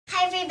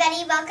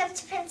everybody, welcome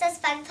to Princess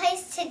Fun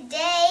Place.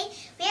 Today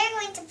we are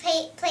going to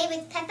play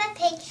with Peppa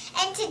Pig,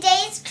 and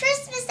today is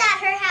Christmas at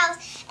her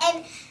house,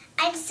 and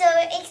I'm so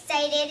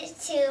excited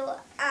to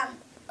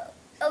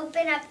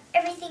open up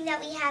everything that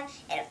we have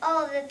and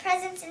all of the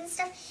presents and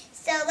stuff.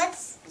 So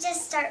let's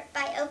just start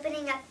by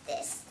opening up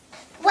this.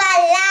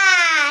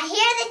 Voila!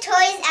 Here are the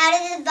toys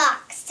out of the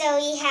box. So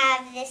we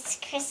have this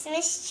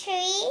Christmas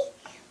tree,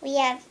 we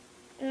have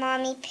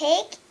Mommy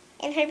Pig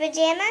in her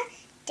pajama,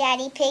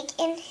 Daddy Pig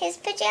in his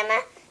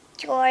pajama,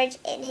 George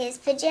in his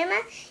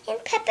pajama,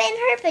 and Peppa in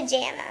her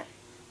pajama.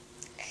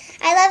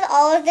 I love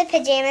all of the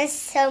pajamas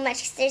so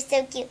much because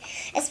they're so cute,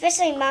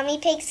 especially Mommy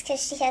Pig's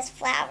because she has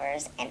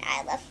flowers, and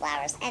I love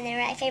flowers, and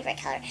they're my favorite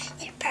color.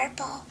 They're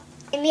purple.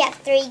 And we have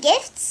 3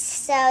 gifts,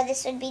 so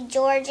this would be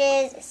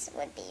George's, this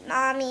would be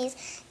Mommy's,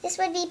 this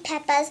would be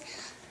Peppa's.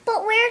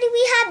 But where do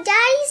we have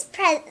Daddy's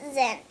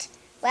present?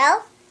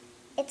 Well,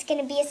 it's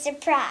going to be a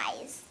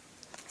surprise.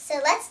 So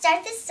let's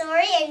start the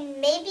story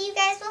and maybe you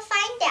guys will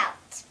find out.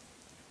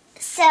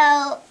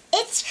 So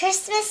it's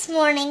Christmas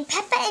morning.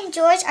 Peppa and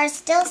George are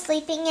still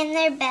sleeping in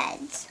their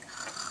beds.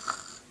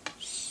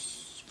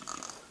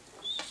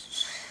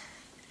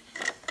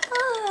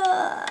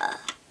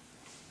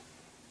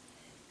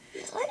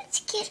 Let's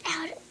get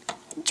out.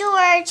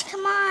 George,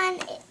 come on.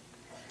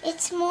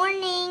 It's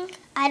morning.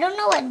 I don't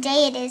know what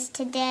day it is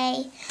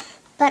today,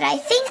 but I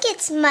think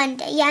it's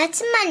Monday. Yeah,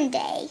 it's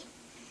Monday.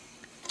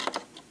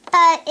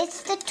 But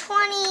it's the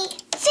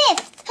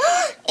 25th.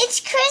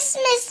 It's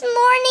Christmas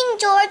morning,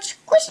 George.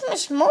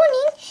 Christmas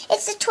morning?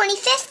 It's the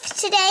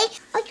 25th today.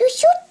 Are you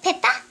sure,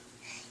 Peppa?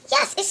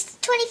 Yes, it's the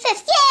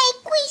 25th.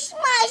 Yay,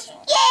 Christmas!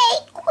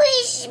 Yay,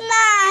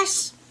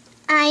 Christmas!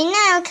 I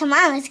know. Come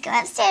on, let's go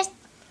upstairs.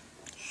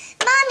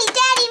 Mommy,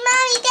 Daddy,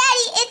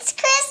 it's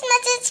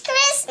Christmas, it's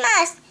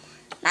Christmas.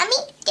 Mommy,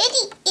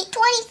 Daddy, it's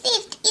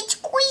 25th. It's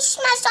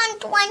Christmas on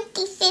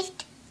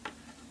 25th.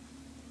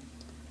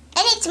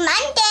 And it's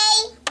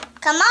Monday.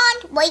 Come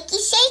on, wakey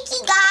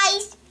shaky,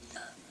 guys.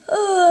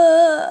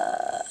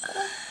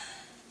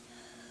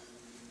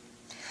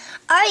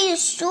 Are you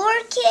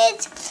sure,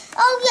 kids?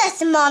 Oh,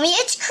 yes, Mommy,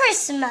 it's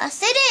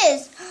Christmas. It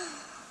is.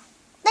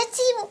 Let's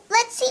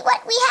see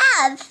what we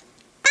have.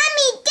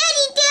 Mommy,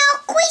 Daddy, there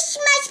are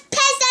Christmas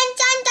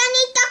presents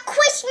underneath the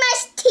Christmas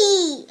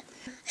tree.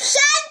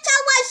 Santa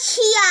was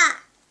here.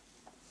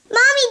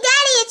 Mommy,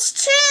 Daddy, it's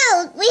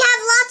true. We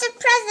have lots of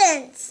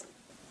presents.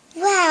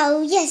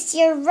 Wow, yes,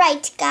 you're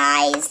right,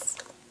 guys.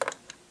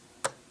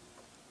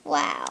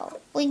 Wow,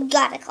 we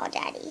gotta call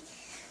Daddy.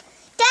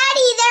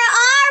 Daddy, there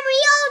are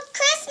real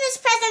Christmas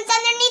presents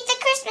underneath the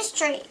Christmas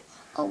tree.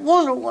 I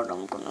wonder what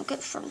I'm gonna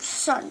get from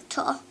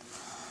Santa.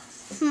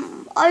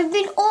 I've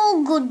been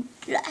all good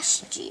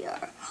last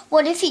year.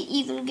 What if he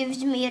even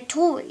gives me a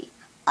toy?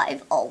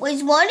 I've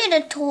always wanted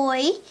a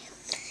toy.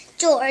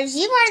 George,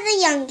 you are the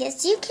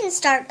youngest. You can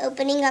start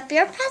opening up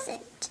your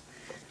present.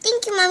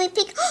 Thank you, Mommy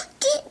Pig.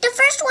 The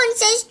first one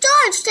says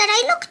George that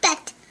I looked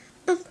at.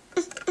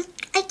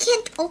 I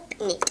can't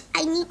open it.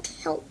 I need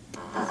help.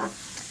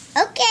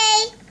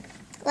 Okay,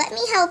 let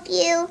me help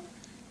you.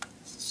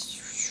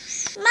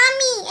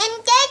 Mommy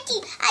and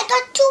Daddy, I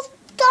got 2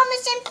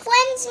 Thomas and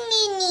Friends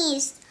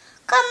minis.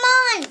 Come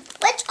on,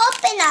 let's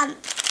open them.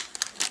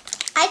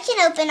 I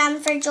can open them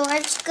for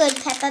George. Good,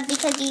 Peppa,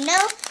 because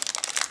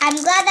I'm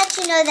glad that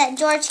you know that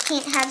George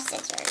can't have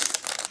scissors.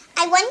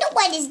 I wonder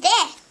what is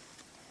there.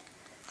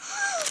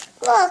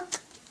 Look,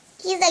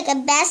 he's like a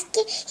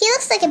basket. He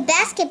looks like a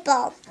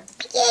basketball.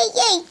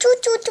 Yay,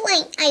 choo-choo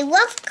train. I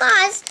love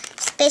cars,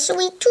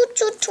 especially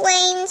choo-choo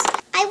trains.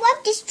 I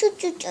love this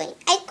choo-choo train.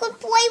 I could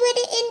play with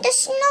it in the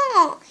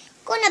snow.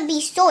 Gonna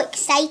be so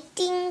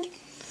exciting.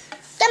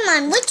 Come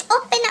on, let's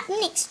open up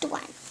next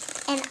one.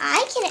 And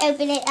I can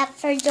open it up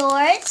for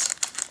George.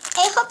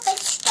 I hope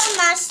it's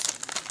Thomas.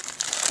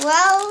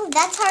 Well,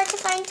 that's hard to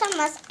find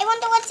Thomas. I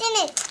wonder what's in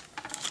it.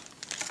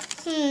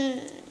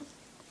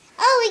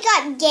 Oh, we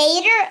got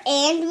Gator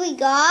and we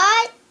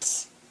got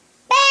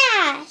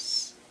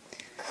Bash.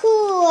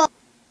 Cool.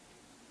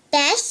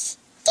 Bash,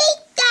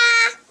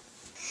 Gator.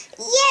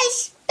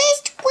 Yes,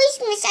 best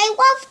Christmas. I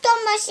love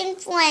Thomas and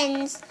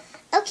Friends.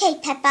 Okay,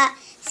 Peppa,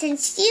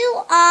 since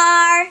you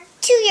are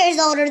 2 years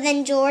older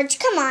than George,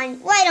 come on,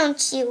 why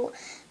don't you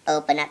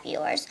open up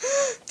yours?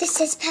 This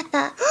says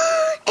Peppa,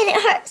 and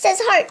it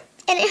says heart,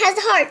 and it has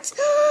hearts.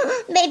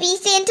 Maybe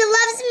Santa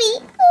loves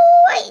me.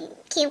 Oh, I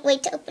can't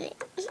wait to open it.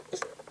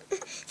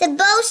 The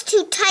bow's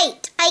too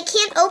tight. I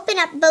can't open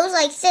up bows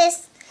like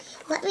this.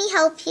 Let me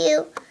help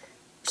you.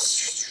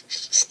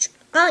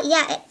 Oh,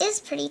 yeah, it is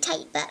pretty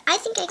tight, but I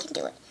think I can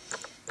do it.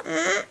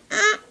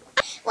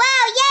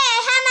 Wow, yeah,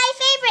 I have my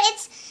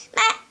favorite.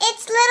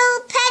 It's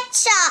Little Pet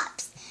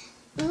Shops.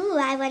 Ooh,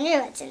 I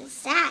wonder what's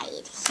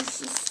inside.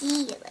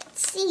 Let's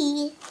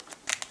see.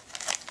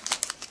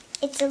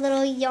 It's a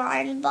little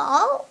yarn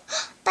ball,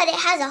 but it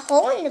has a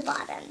hole in the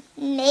bottom.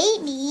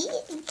 Maybe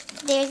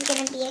there's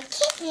going to be a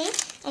kitten,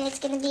 and it's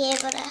going to be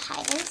able to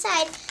hide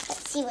inside.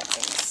 Let's see what's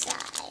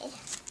inside.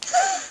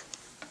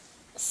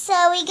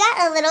 So we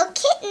got a little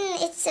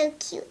kitten. It's so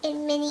cute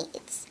and mini.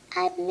 It's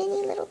a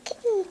mini little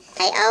kitten.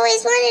 I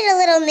always wanted a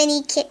little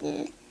mini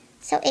kitten,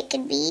 so it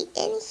could be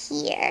in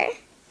here.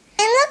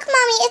 And look,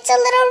 Mommy, it's a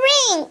little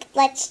ring.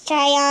 Let's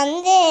try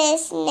on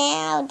this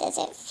now. Does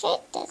it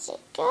fit? Does it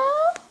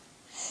go?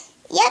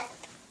 Yep.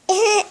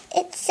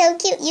 It's so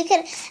cute. You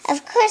can,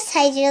 of course,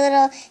 hide your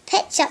little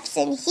pet shops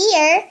in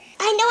here.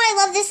 I know I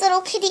love this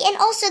little kitty and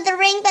also the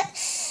ring, but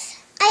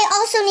I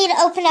also need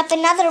to open up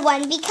another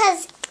one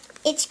because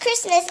it's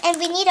Christmas and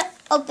we need to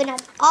open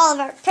up all of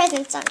our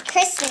presents on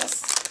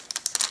Christmas.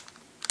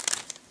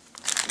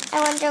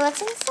 I wonder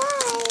what's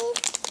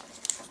inside.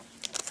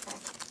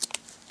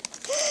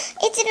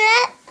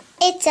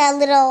 It's a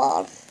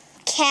little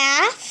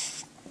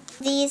calf.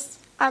 These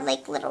are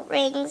like little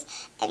rings,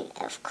 and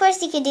of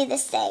course you could do the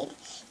same.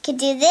 You could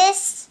do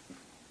this,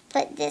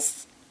 put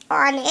this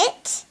on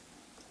it.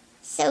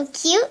 So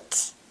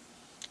cute.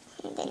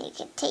 And then you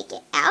can take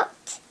it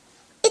out.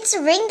 It's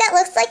a ring that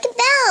looks like a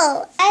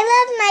bell. I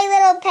love my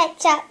little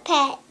pet shop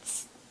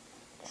pets.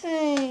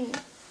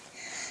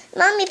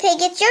 Mommy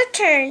Pig, it's your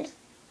turn.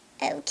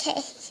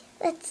 Okay,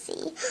 let's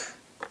see.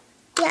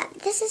 Yeah,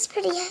 this is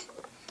pretty.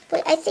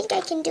 Wait, I think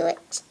I can do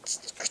it.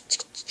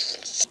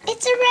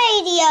 It's a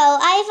radio.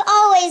 I've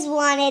always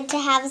wanted to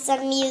have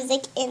some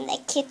music in the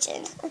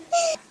kitchen.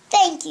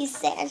 Thank you,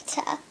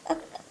 Santa.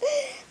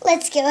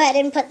 Let's go ahead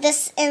and put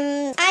this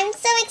in. I'm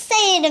so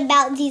excited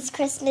about these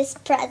Christmas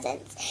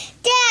presents.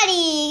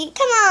 Daddy,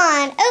 come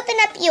on, open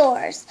up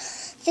yours.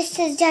 This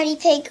says Daddy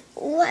Pig.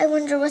 Oh, I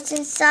wonder what's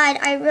inside.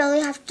 I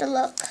really have to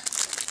look.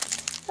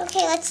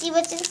 Okay, let's see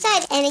what's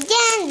inside. And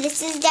again,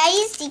 this is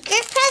Daddy's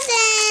secret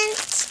present.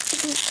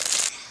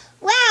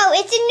 Wow,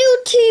 it's a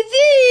new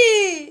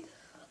TV.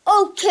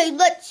 Okay,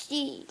 let's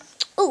see.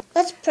 Oh,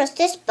 let's press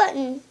this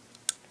button.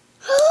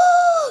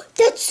 Oh,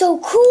 that's so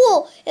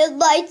cool. It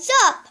lights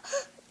up.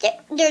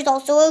 There's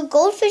also a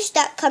goldfish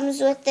that comes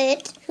with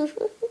it.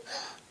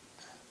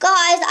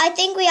 Guys, I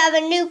think we have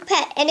a new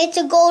pet, and it's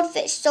a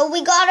goldfish. So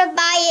we gotta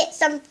buy it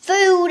some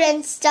food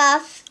and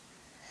stuff.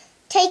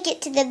 Take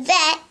it to the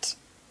vet.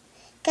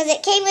 Because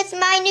it came with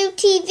my new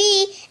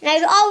TV, and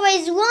I've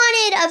always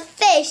wanted a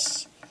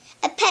fish.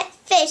 A pet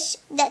fish.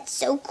 That's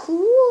so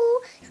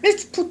cool.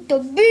 Let's put the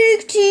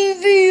big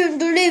TV in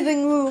the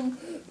living room.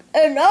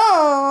 And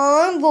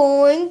I'm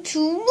going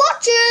to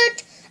watch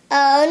it.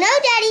 Oh no,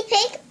 Daddy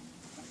Pig.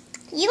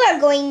 You are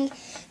going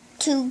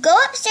to go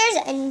upstairs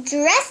and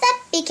dress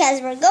up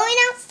because we're going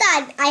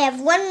outside. I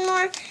have one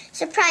more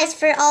surprise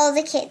for all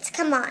the kids.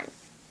 Come on.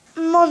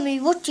 Mommy,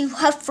 what do you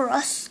have for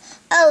us?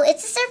 Oh,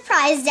 it's a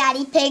surprise,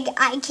 Daddy Pig.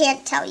 I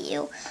can't tell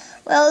you.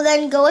 Well,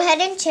 then go ahead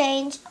and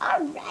change.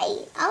 All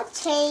right, I'll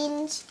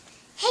change.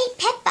 Hey,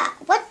 Peppa,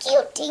 what do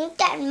you think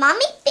that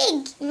Mommy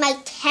Pig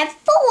might have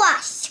for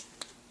us?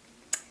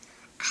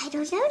 I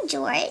don't know,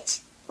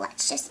 George.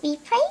 Let's just be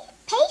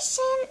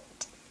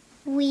patient.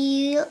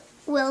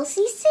 We'll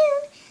see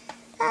soon.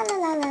 La la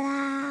la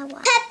la la.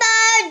 Peppa,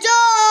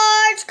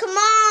 George, come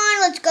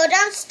on, let's go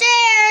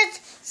downstairs.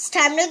 It's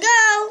time to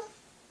go.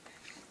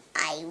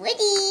 I would.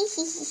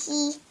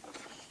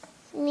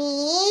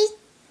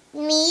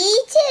 Me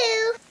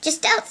too.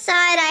 Just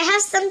outside, I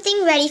have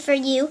something ready for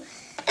you.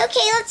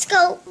 Okay, let's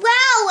go.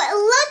 Wow,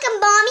 look,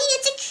 Mommy,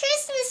 it's a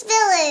Christmas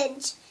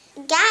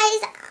village.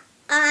 Guys,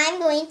 I'm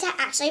going to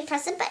actually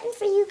press a button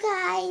for you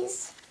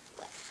guys.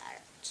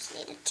 Just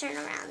need to turn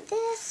around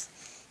this.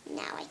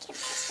 Now I can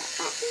press that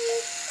button.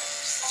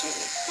 Just turn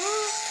it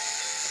back.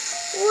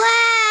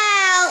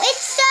 Wow,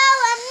 it's so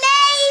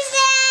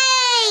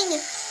amazing!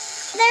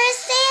 There is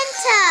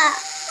Santa.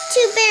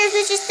 Two bears,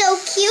 which is so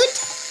cute.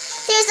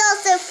 There's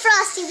also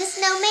Frosty the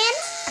Snowman.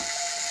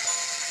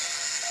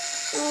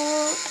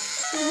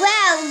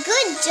 Wow,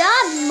 good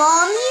job,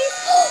 Mommy.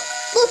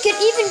 Look, it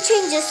even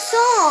changes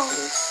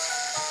songs.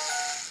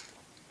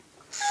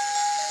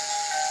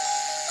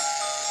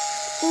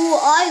 Ooh,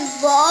 I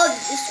love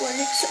this one.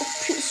 It's so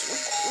peaceful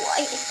and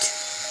quiet.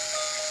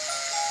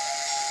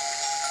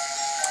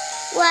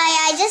 Why,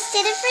 I just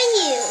did it for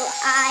you.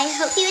 I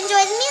hope you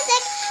enjoy the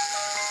music.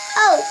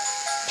 Oh,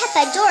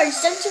 Peppa, George,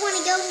 don't you want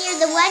to go near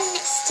the one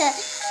next to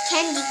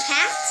Candy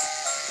Cat?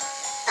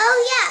 Oh,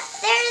 yeah,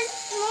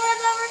 there's more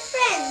of our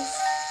friends.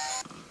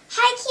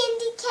 Hi,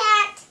 Candy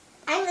Cat.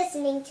 I'm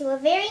listening to a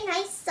very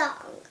nice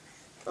song.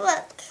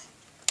 Look.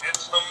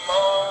 It's the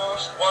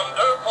most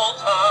wonderful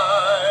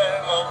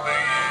time of the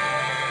year,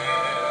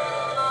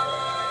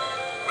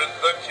 with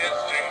the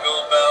kids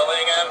jingle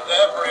belling and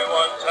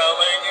everyone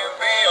telling you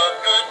be of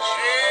good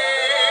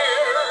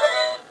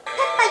cheer.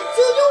 Peppa,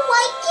 do you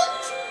like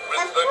it?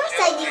 With of the course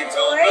kids I do,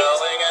 jingle George.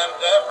 belling and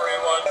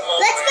everyone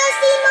Let's go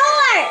see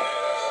more.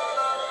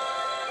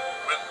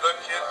 With the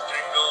kids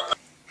jingle.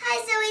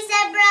 Hi, Zoe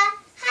Zebra.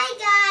 Hi,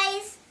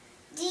 guys.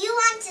 Do you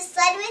want to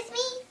sled with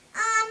me?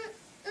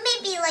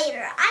 Maybe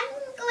later. I'm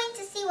going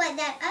to see what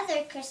that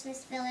other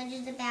Christmas village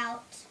is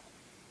about.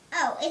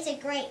 Oh, it's a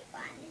great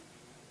one.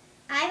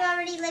 I've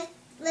already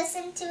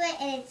listened to it,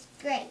 and it's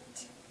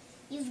great.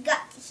 You've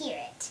got to hear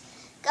it.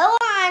 Go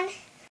on.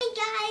 Hey,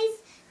 guys.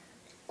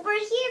 We're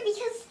here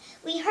because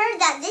we heard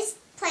that this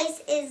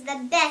place is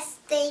the best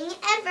thing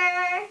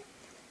ever.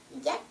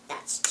 Yep,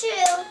 that's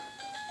true.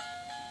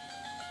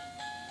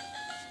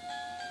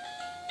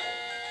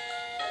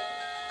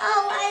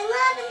 Oh, I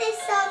love this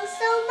song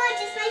so much.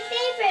 It's my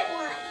favorite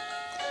one.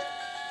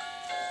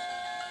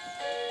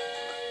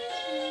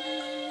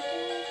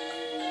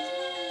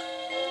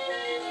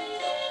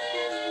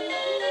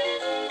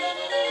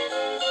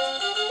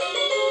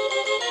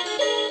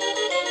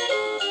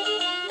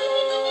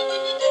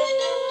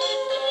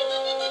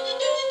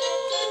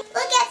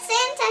 Look at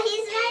Santa.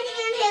 He's riding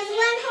on his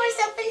one-horse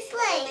open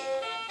sleigh.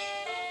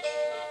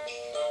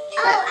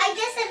 Oh, I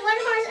just said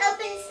one-horse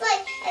open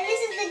sleigh, and this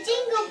is the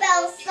Jingle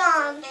Bells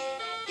song.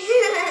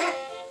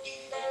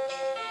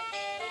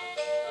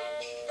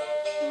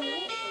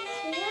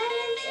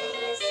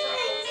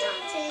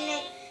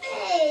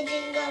 Hey,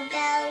 jingle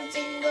bells,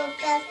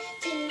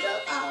 jingle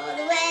all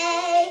the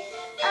way.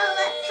 Oh,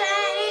 what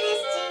fun it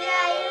is to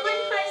ride in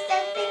one-horse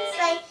open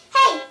sleigh.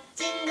 Hey,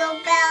 jingle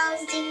bells,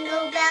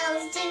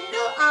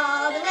 jingle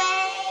all the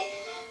way.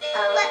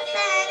 Oh, what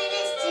fun it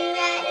is to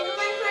ride in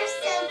one-horse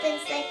open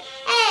sleigh.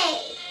 Hey!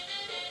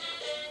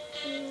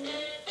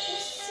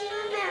 Wish you a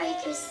Merry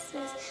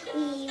Christmas.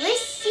 We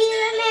wish you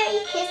a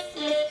Merry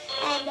Christmas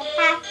and a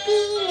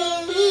Happy New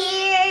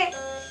Year.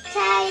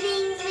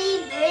 Tidings we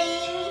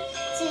bring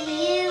to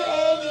you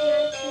and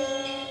your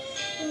king.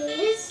 We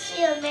wish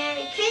you a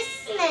Merry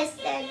Christmas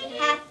and a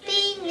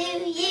Happy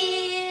New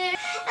Year.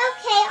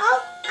 Okay,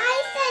 I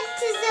said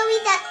to Zoe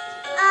that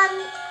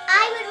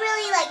I would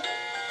really like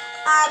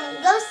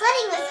go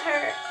sledding with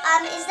her.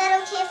 Is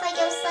that okay if I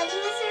go sledding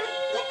with her?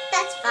 Yep,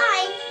 that's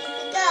fine. You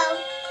can go.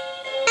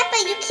 Peppa,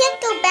 you can't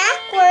go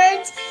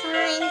backwards.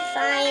 Fine.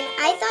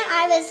 I thought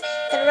I was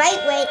the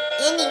right way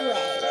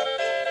anyway.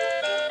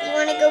 You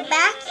want to go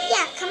back?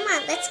 Yeah, come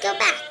on, let's go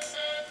back.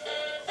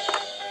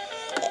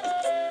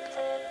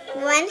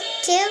 1, 2,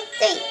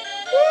 3.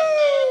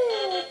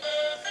 Woo!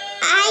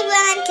 I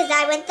won because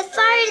I went the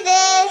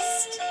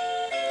farthest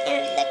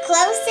and the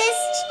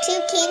closest to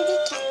Candy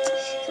Cat.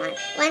 Come on,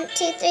 1,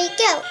 2, 3,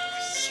 go.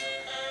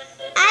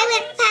 I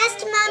went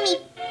past Mommy.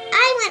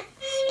 I went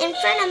in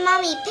front of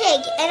Mommy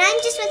Pig, and I'm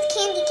just with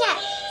Candy Cat.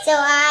 So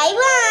I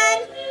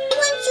won. I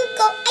want you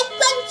go.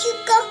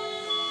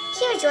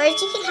 Here, George,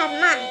 you can have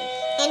mine.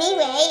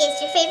 Anyway, it's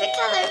your favorite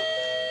color.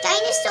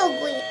 Dinosaur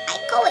green. I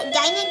call it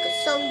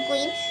dinosaur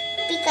green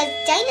because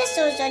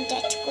dinosaurs are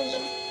that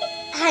green.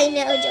 I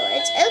know,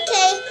 George.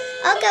 Okay,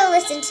 I'll go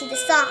listen to the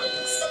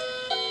songs.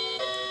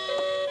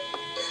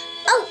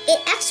 Oh,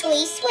 it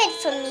actually slid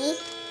from me.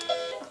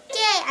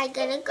 Okay, I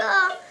gotta go.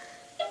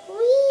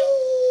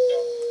 Whee!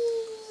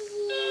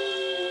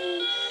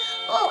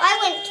 Oh, I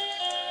went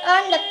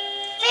on the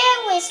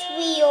Ferris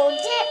wheel.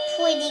 That's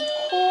pretty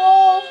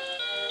cool.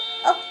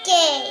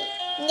 Okay,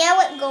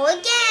 now it go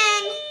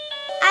again.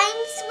 I'm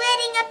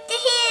sledding up the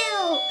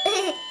hill.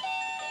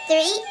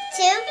 3,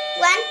 2,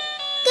 1,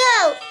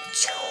 go.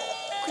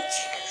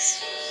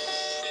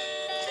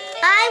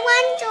 I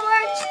won,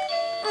 George.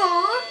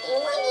 Aw, you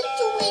wanted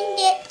to win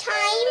that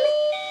time.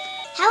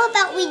 How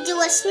about we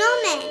do a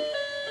snowman?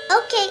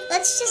 Okay,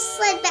 let's just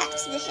sled back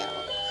to the hill.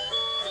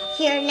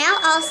 Here, now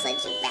I'll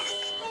sled you back.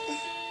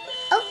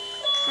 Oh,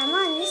 come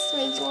on this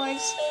way,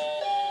 George.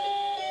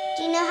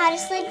 Do you know how to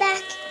sled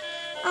back?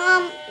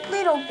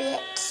 Little bit.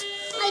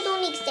 I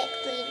don't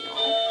exactly know.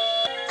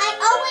 I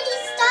already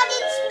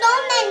started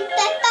snowman,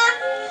 Peppa.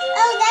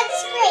 Oh,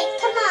 that's great.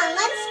 Come on,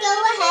 let's go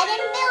ahead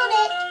and build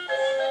it.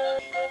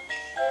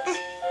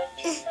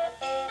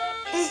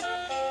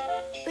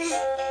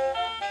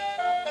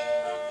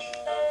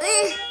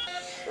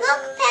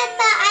 Look,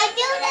 Peppa, I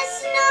built a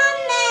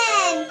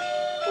snowman.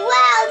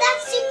 Wow,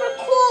 that's super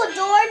cool,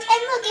 George.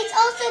 And look, it's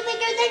also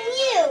bigger than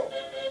you.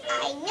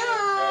 I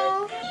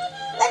know.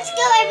 Let's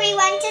go,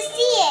 everyone, to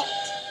see it.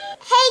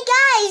 Hey,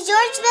 guys,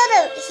 George built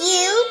a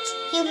huge,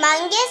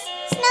 humongous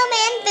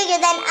snowman bigger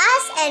than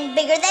us and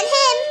bigger than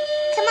him.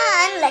 Come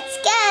on, let's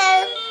go.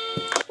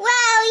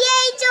 Wow,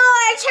 yay,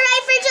 George.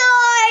 Hooray for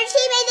George.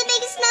 He made the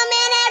biggest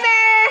snowman ever.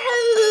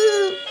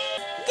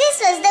 This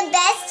was the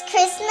best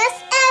Christmas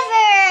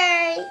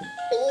ever.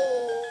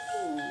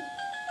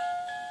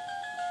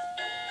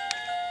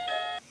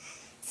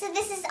 So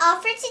this is all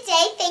for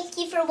today. Thank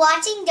you for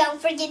watching. Don't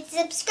forget to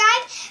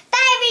subscribe.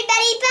 Bye,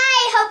 everybody.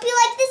 Bye. Hope you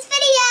like this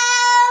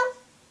video.